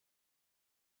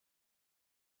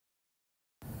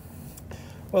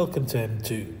Welcome to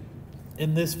M2.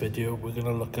 In this video we're going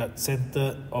to look at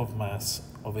centre of mass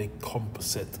of a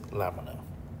composite lamina.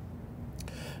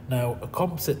 Now a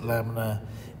composite lamina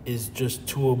is just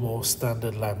two or more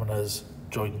standard laminas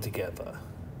joined together.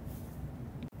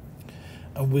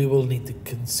 And we will need to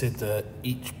consider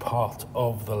each part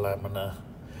of the lamina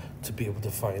to be able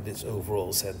to find its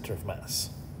overall centre of mass.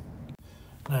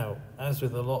 Now, as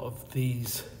with a lot of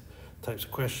these types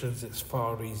of questions, it's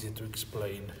far easier to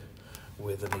explain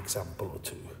with an example or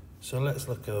two. So let's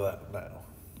look at that now.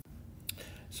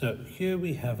 So here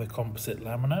we have a composite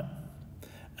lamina,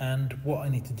 and what I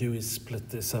need to do is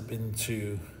split this up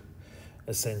into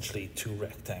essentially two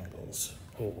rectangles,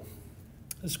 or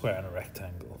a square and a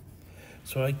rectangle.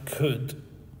 So I could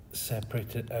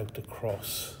separate it out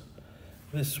across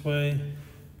this way.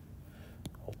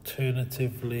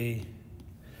 Alternatively,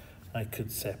 I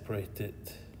could separate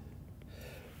it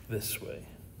this way.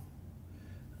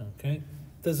 Okay,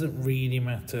 doesn't really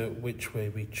matter which way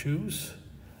we choose.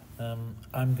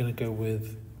 I'm going to go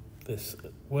with this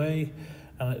way,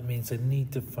 and it means I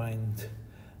need to find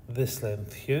this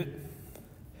length here.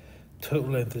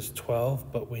 Total length is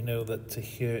 12, but we know that to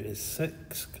here is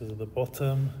 6 because of the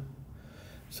bottom.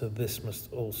 So this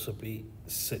must also be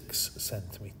 6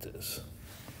 centimeters.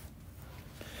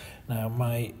 Now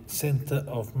my centre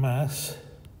of mass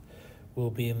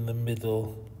will be in the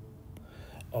middle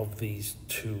of these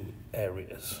two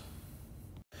areas.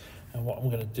 And what I'm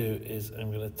going to do is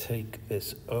I'm going to take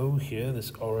this O here,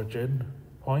 this origin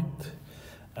point,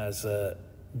 as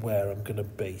where I'm going to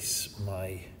base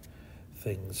my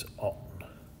things on.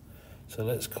 So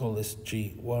let's call this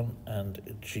G1 and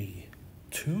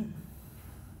G2.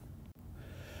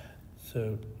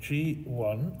 So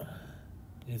G1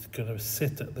 is going to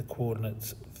sit at the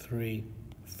coordinates 3,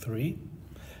 3,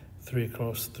 3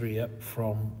 across, 3 up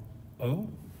from O,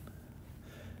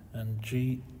 and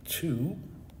G2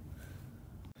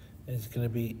 is going to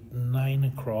be 9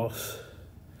 across,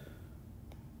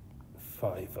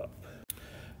 5 up.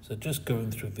 So just going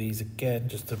through these again,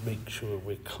 just to make sure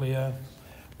we're clear.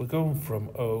 We're going from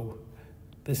O,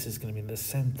 this is going to be in the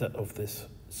centre of this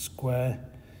square,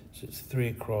 so it's 3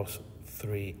 across,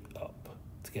 3 up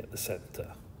to get the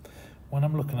centre. When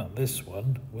I'm looking at this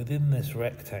one, within this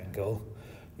rectangle,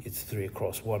 it's 3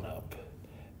 across, 1 up.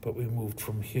 But we moved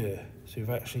from here, so we've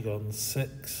actually gone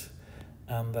 6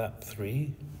 and that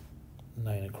 3,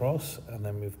 9 across, and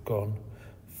then we've gone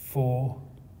 4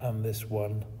 and this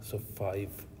 1, so 5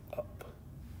 up.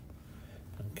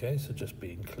 Okay, so just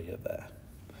being clear there.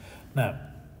 Now,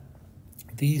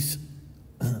 this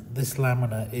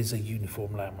lamina is a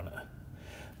uniform lamina.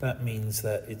 That means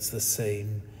that it's the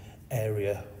same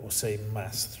area or same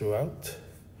mass throughout.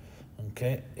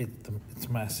 Okay, its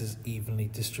mass is evenly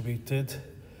distributed.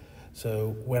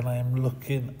 So when I'm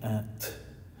looking at,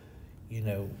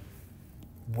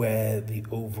 where the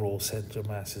overall centre of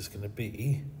mass is going to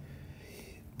be,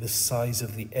 the size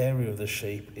of the area of the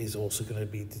shape is also going to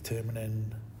be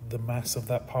determining the mass of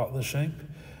that part of the shape.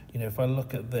 If I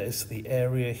look at this, the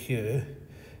area here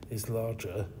is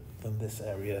larger than this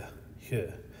area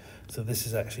here. So this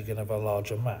is actually going to have a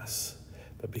larger mass.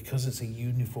 But because it's a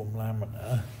uniform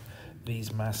lamina,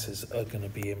 these masses are going to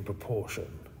be in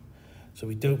proportion. So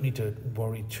we don't need to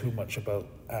worry too much about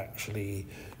actually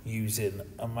using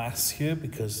a mass here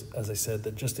because, as I said,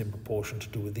 they're just in proportion to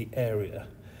do with the area.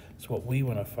 So what we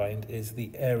want to find is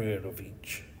the area of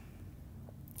each.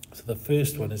 So the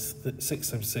first one is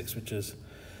 6 times 6, which is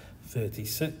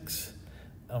 36.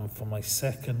 And for my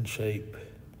second shape,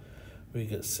 we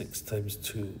get 6 times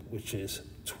 2, which is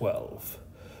 12.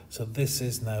 So this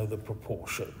is now the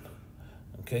proportion.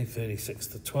 Okay, 36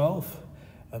 to 12.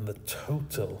 And the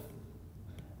total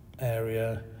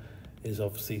area is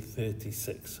obviously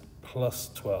 36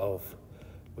 plus 12,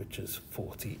 which is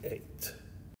 48.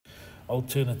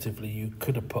 Alternatively, you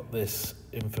could have put this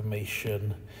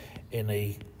information in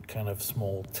a kind of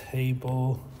small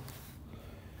table.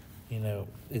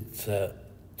 It's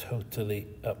totally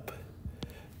up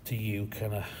to you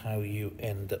kind of how you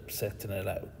end up setting it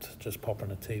out. Just popping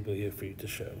a table here for you to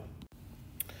show.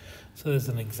 So there's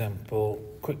an example,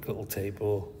 quick little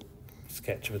table,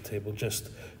 sketch of a table, just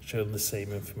showing the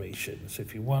same information. So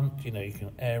if you want, you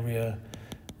can area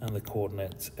and the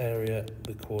coordinates, area,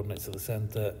 the coordinates of the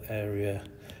centre, area,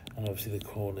 and obviously the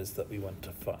coordinates that we want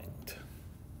to find.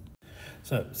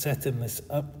 So setting this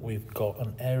up, we've got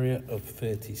an area of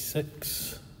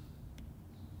 36.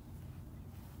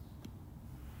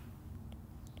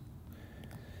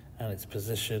 And its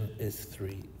position is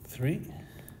 3, 3.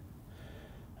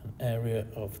 An area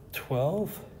of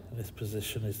 12, and its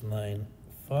position is 9,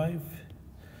 5.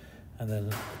 and then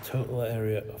the total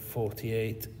area of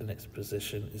 48, and its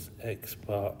position is x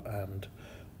bar and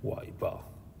y bar.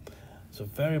 So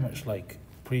very much like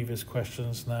previous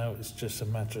questions now, it's just a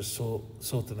matter of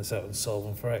sorting this out and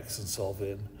solving for x and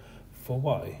solving for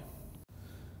y.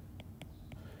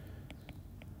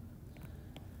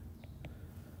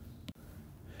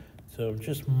 So I'm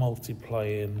just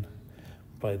multiplying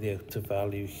by the outer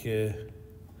value here,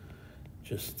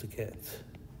 just to get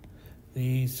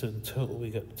these. So in total we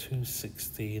got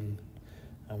 216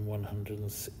 and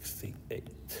 168.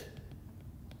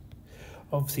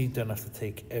 Obviously you don't have to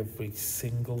take every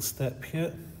single step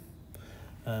here.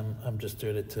 I'm just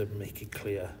doing it to make it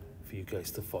clear for you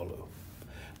guys to follow.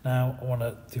 Now I want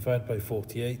to divide by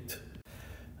 48,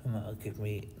 and that'll give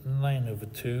me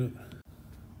 9/2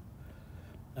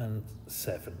 and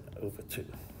 7/2.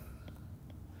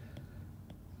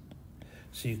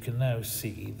 So you can now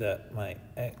see that my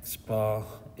x bar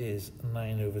is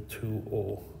 9/2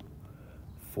 or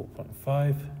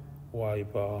 4.5, y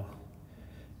bar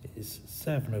is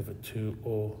 7/2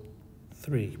 or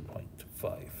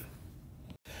 3.5.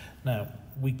 Now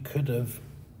we could have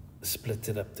split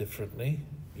it up differently.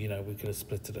 You know, we could have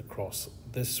split it across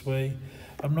this way.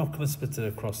 I'm not going to split it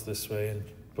across this way,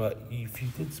 but if you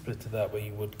did split it that way,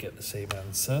 you would get the same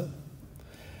answer.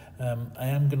 I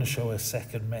am going to show a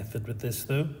second method with this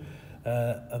though,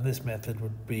 and this method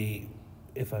would be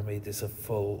if I made this a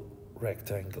full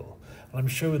rectangle. And I'm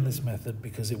showing this method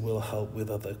because it will help with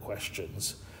other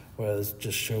questions, whereas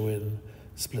just showing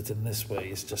splitting this way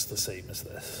is just the same as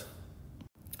this.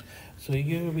 So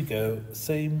here we go,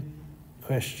 same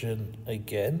question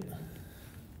again.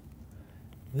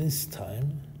 This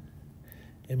time,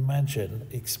 imagine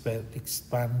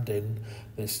expanding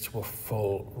this to a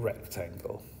full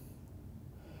rectangle.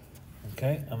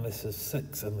 Okay, and this is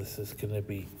 6 and this is going to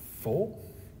be 4.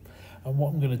 And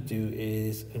what I'm going to do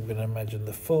is I'm going to imagine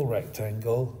the full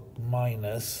rectangle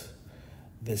minus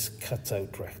this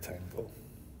cutout rectangle.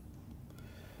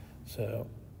 So,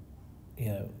 you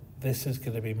know, this is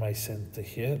going to be my center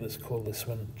here. Let's call this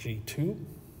one G2.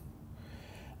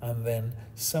 And then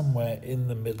somewhere in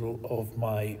the middle of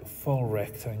my full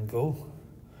rectangle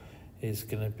is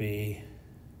going to be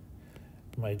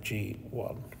my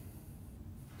G1.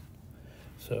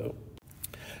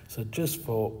 So just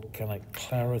for kind of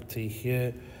clarity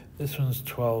here, this one's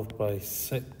 12 by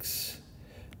 6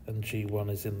 and G1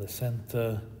 is in the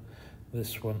center.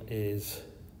 This one is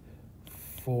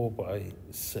 4 by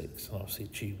 6 and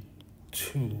obviously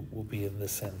G2 will be in the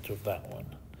center of that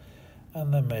one.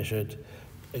 And they're measured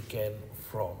again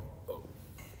from O.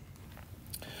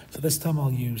 So this time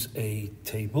I'll use a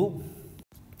table.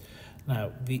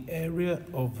 Now the area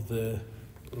of the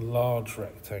large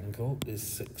rectangle is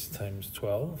 6 times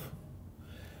 12,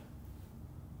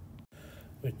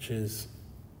 which is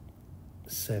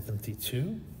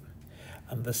 72,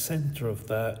 and the center of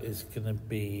that is going to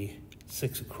be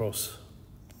 6 across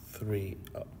 3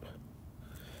 up.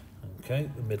 Okay,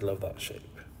 the middle of that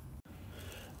shape.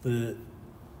 The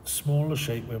smaller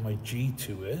shape where my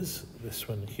G2 is, this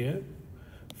one here,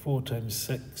 4 times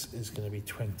 6 is going to be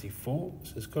 24,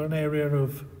 so it's got an area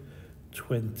of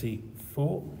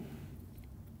 24.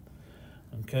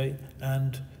 Okay,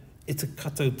 and it's a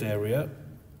cutout area,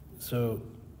 so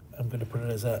I'm going to put it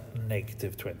as a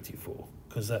negative 24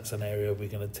 because that's an area we're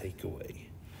going to take away.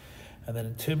 And then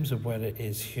in terms of where it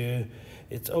is here,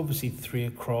 it's obviously 3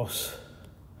 across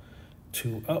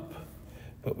 2 up,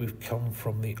 but we've come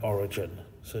from the origin,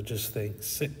 so just think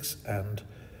 6 and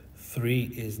 3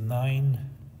 is 9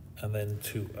 and then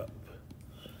 2 up,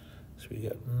 so we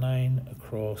get 9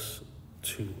 across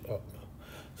 2 up.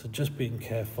 So just being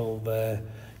careful there,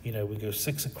 you know, we go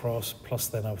 6 across plus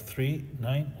then our 3,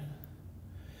 9,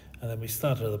 and then we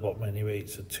start at the bottom anyway,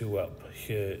 so 2 up.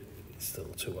 Here it's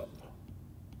still 2 up.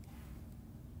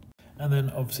 And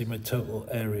then obviously my total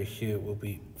area here will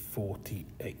be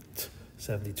 48.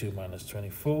 72 minus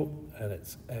 24, and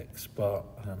it's x bar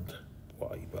and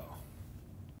y bar.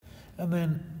 And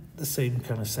then the same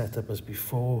kind of setup as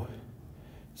before.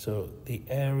 So the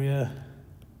area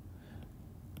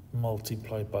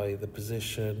multiplied by the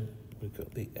position, we've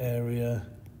got the area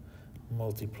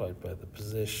multiplied by the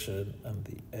position and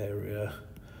the area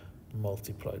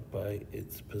multiplied by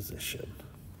its position.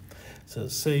 So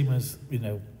same as, you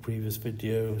know, previous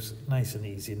videos, nice and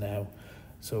easy now.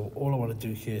 So all I want to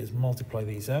do here is multiply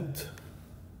these out.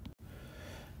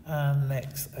 And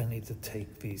next I need to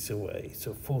take these away.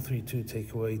 So 432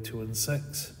 take away 2 and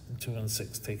 6, and 2 and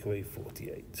 6 take away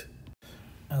 48.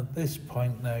 At this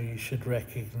point now you should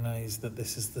recognize that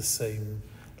this is the same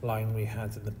line we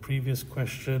had in the previous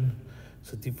question.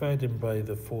 So dividing by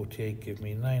the 48 give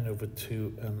me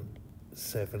 9/2 and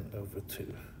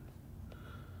 7/2.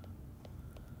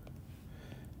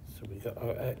 So we got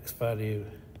our x value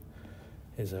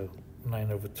is a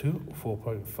 9/2,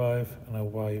 4.5, and our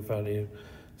y value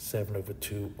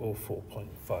 7/2, or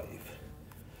 4.5.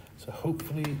 So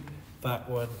hopefully that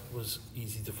one was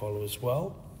easy to follow as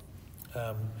well.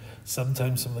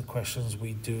 Sometimes some of the questions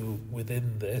we do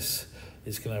within this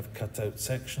is going to have cut out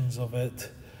sections of it,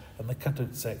 and the cut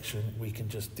out section we can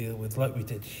just deal with like we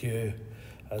did here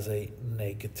as a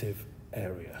negative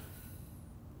area.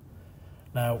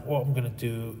 Now what I'm going to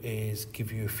do is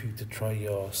give you a few to try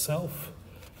yourself,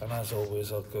 and as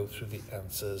always I'll go through the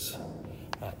answers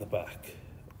at the back,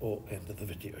 or end of the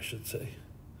video I should say.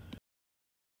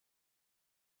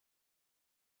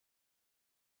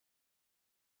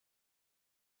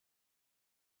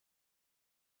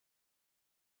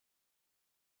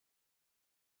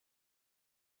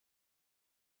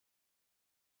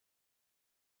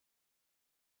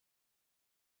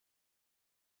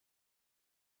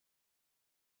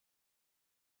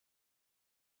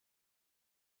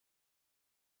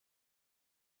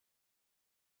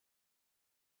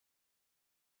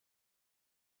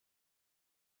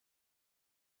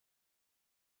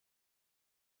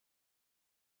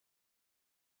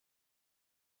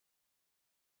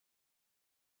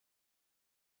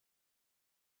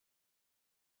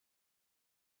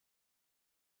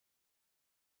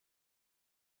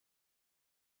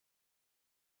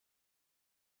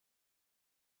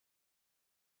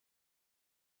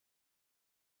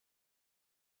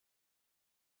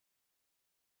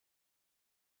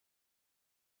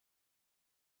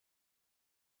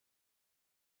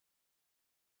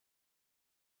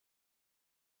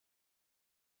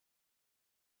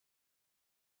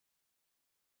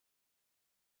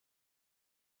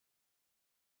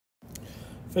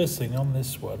 First thing on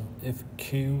this one, if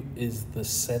Q is the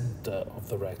center of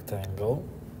the rectangle,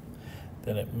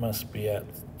 then it must be at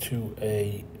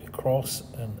 2A across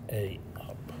and A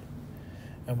up.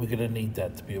 And we're going to need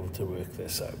that to be able to work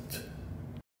this out.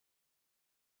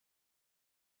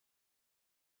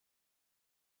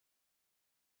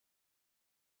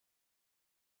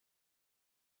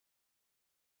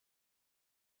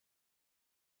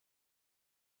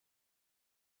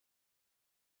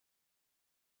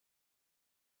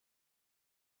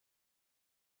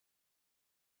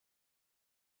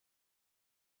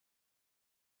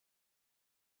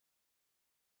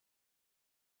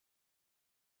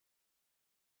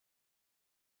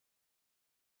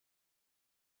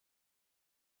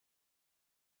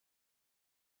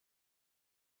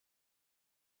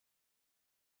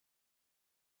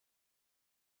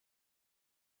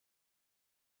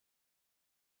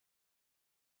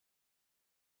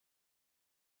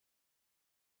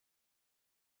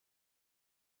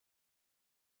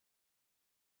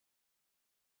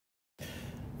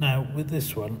 Now with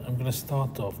this one, I'm going to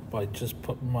start off by just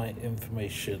putting my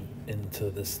information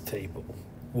into this table,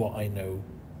 what I know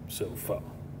so far.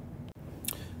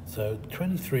 So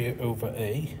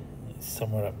 23/A is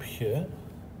somewhere up here.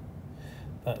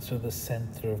 That's where the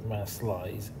center of mass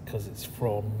lies, because it's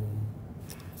from,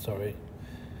 sorry,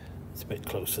 it's a bit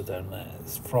closer down there,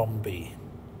 it's from B,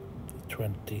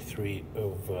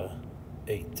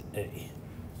 23/8A.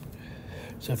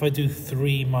 So if I do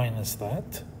 3 minus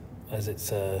that, as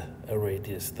it's a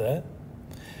radius there,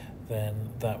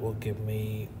 then that will give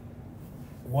me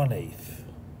 1/8.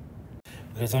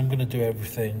 Because I'm going to do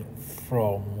everything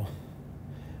from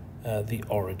the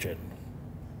origin.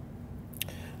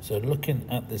 So looking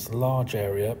at this large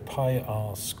area, pi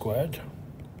r squared,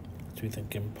 so we're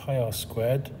thinking pi r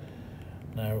squared.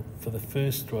 Now for the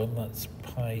first one, that's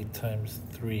pi times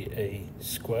 3A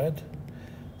squared,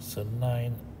 so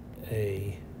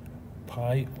 9A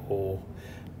pi, or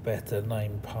better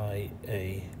 9 pi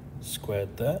A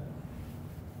squared there.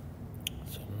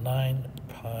 So 9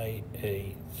 pi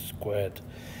A squared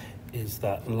is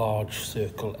that large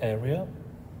circle area.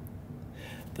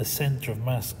 The center of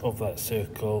mass of that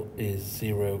circle is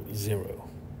 0, 0,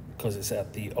 because it's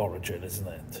at the origin, isn't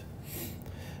it?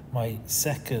 My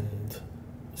second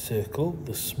circle,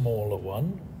 the smaller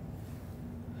one,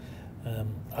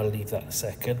 I'll leave that a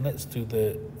second. Let's do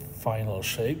the final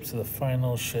shape. So the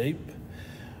final shape,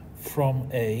 from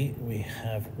A we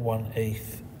have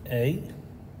 1/8 A,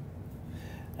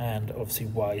 and obviously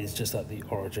Y is just at the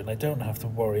origin. I don't have to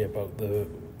worry about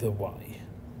the Y.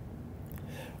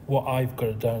 What I've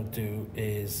got to do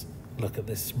is look at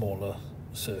this smaller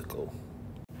circle.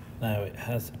 Now it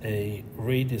has a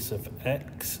radius of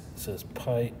x, so it's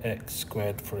pi x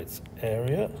squared for its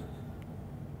area,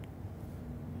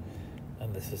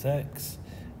 and this is x,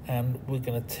 and we're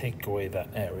going to take away that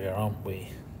area, aren't we?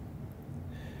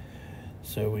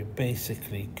 So we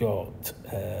basically got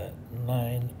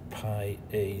 9 pi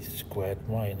a squared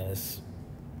minus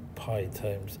pi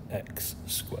times x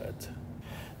squared.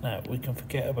 Now we can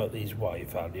forget about these y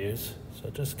values, so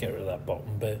just get rid of that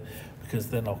bottom bit because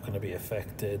they're not going to be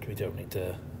affected. We don't need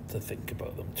to think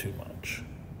about them too much.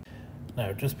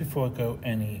 Now just before I go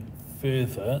any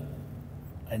further,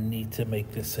 I need to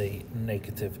make this a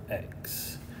negative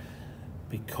x,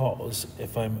 because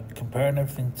if I'm comparing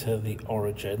everything to the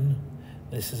origin,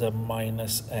 this is a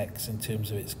minus x in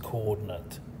terms of its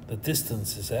coordinate. The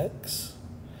distance is x,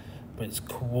 but its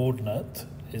coordinate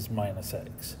is minus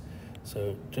x.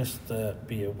 So just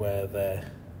be aware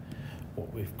there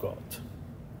what we've got.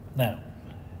 Now,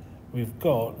 we've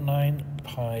got 9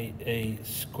 pi a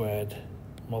squared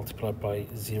multiplied by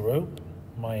 0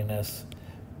 minus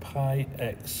pi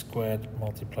x squared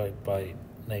multiplied by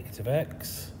negative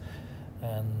x,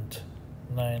 and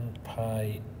 9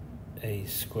 pi a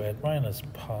squared minus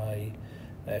pi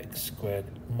x squared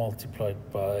multiplied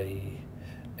by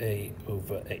a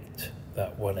over 8,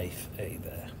 that 1/8 a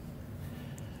there.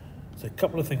 So a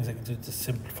couple of things I can do to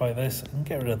simplify this. I can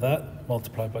get rid of that,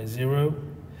 multiply by 0.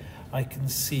 I can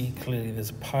see clearly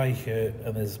there's a pi here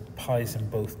and there's pi's in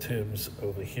both terms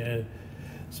over here.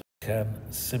 So I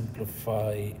can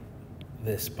simplify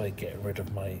this by getting rid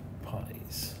of my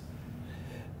pi's.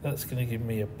 That's going to give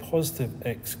me a positive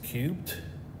x cubed.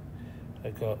 I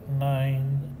got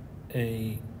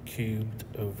 9a cubed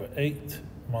over 8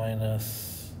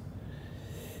 minus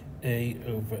a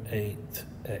over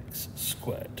 8x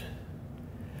squared.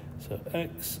 So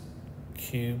x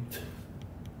cubed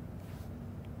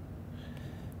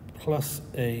plus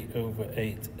a over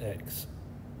 8x,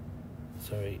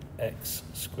 x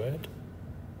squared,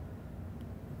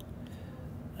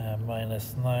 and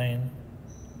minus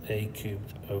 9a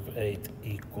cubed over 8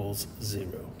 equals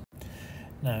 0.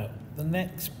 Now, the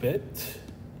next bit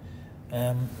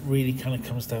really kind of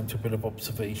comes down to a bit of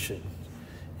observation.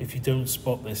 If you don't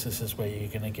spot this, this is where you're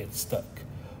going to get stuck.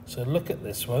 So look at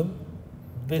this one.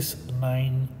 This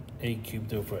 9a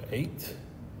cubed over 8.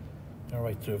 I'll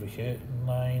write it over here.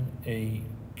 9a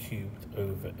cubed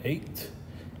over 8.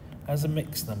 As a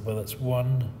mixed number, that's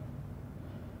 1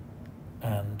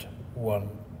 and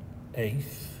 1/8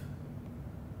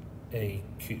 a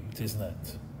cubed, isn't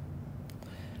it?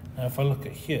 Now if I look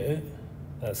at here,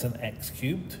 that's an x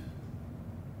cubed.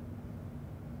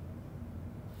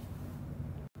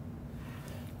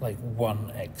 Like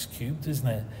 1x cubed, isn't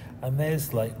it? And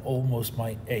there's like almost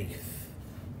my 1/8.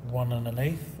 1 and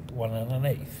 1/8, 1 and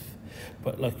 1/8.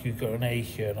 But look, you've got an a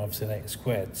here and obviously an x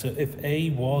squared. So if a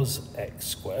was x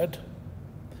squared,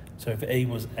 so if a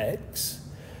was x,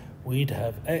 we'd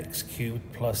have x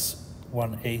cubed plus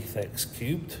 1/8 x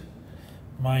cubed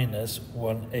minus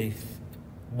 1/8,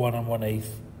 1 and 1/8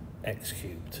 x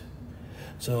cubed.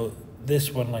 So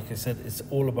this one, like I said, it's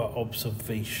all about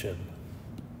observation.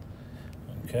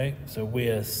 Okay, so we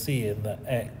are seeing that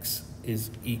x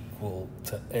is equal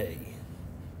to a.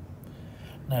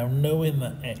 Now, knowing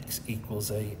that x equals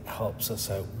a helps us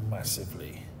out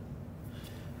massively.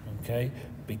 Okay,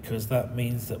 because that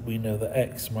means that we know that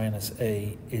x minus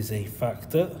a is a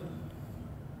factor,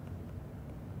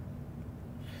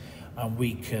 and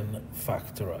we can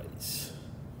factorize.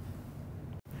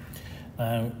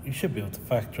 Now, you should be able to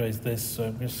factorize this, so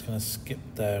I'm just going to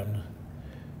skip down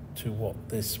to what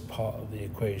this part of the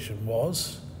equation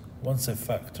was. Once I've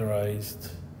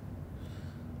factorized,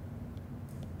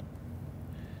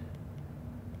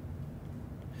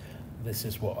 this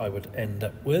is what I would end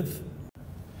up with.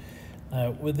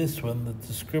 Now, with this one, the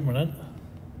discriminant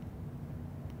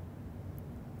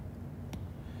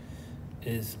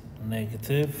is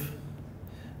negative,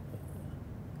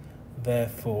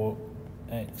 therefore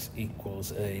x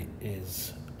equals a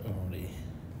is only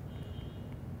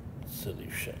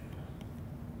solution.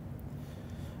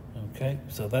 Okay,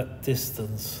 so that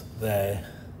distance there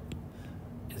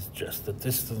is just the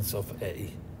distance of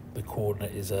a. The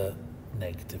coordinate is a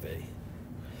negative a.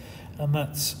 And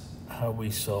that's how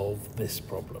we solve this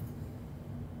problem.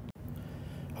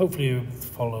 Hopefully you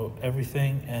follow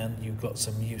everything and you got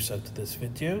some use out of this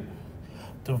video.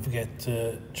 Don't forget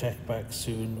to check back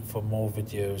soon for more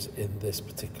videos in this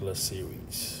particular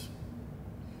series.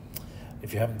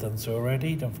 If you haven't done so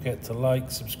already, don't forget to like,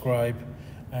 subscribe,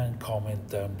 and comment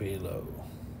down below.